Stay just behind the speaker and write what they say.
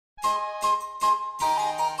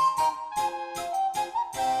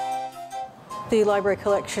The library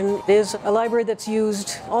collection is a library that's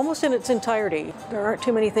used almost in its entirety. There aren't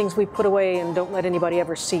too many things we put away and don't let anybody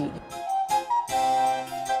ever see.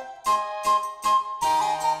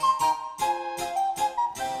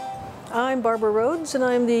 I'm Barbara Rhodes, and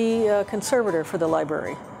I'm the conservator for the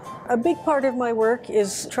library. A big part of my work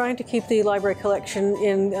is trying to keep the library collection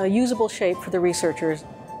in usable shape for the researchers.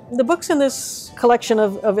 The books in this collection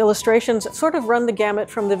of illustrations sort of run the gamut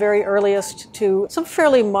from the very earliest to some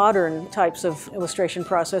fairly modern types of illustration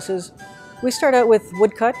processes. We start out with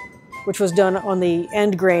woodcut, which was done on the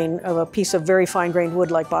end grain of a piece of very fine-grained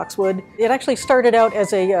wood like boxwood. It actually started out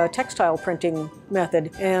as a textile printing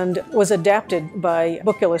method and was adapted by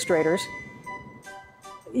book illustrators.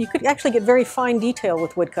 You could actually get very fine detail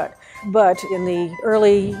with woodcut, but in the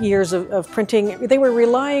early years of printing, they were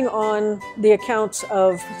relying on the accounts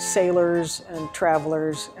of sailors and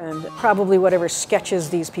travelers and probably whatever sketches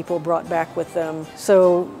these people brought back with them.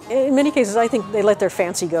 So in many cases, I think they let their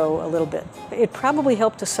fancy go a little bit. It probably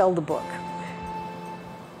helped to sell the book.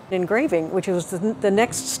 Engraving, which was the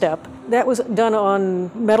next step, that was done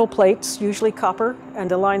on metal plates, usually copper,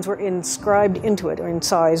 and the lines were inscribed into it or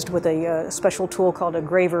incised with a special tool called a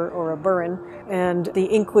graver or a burin, and the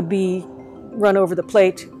ink would be run over the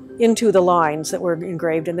plate into the lines that were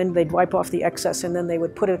engraved, and then they'd wipe off the excess, and then they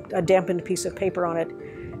would put a dampened piece of paper on it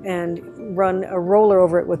and run a roller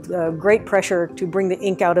over it with great pressure to bring the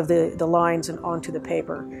ink out of the lines and onto the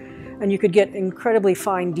paper. And you could get incredibly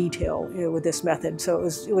fine detail with this method, so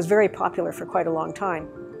it was very popular for quite a long time.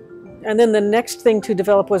 And then the next thing to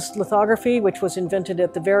develop was lithography, which was invented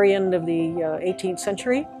at the very end of the 18th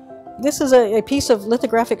century. This is a piece of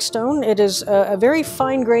lithographic stone. It is a very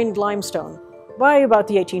fine-grained limestone. By about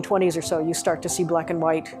the 1820s or so, you start to see black and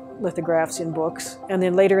white lithographs in books. And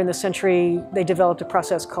then later in the century, they developed a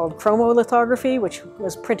process called chromolithography, which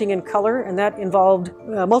was printing in color, and that involved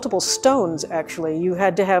multiple stones, actually. You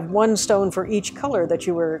had to have one stone for each color that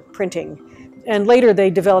you were printing. And later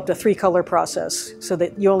they developed a three-color process, so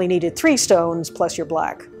that you only needed 3 stones plus your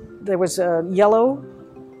black. There was yellow,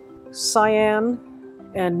 cyan,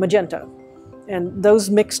 and magenta. And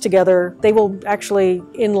those mixed together, they will actually,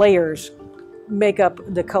 in layers, make up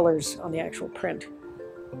the colors on the actual print.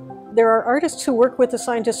 There are artists who work with the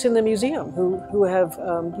scientists in the museum who have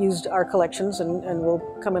used our collections and will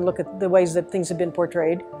come and look at the ways that things have been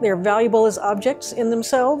portrayed. They're valuable as objects in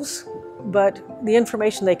themselves, but the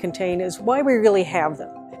information they contain is why we really have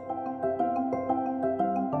them.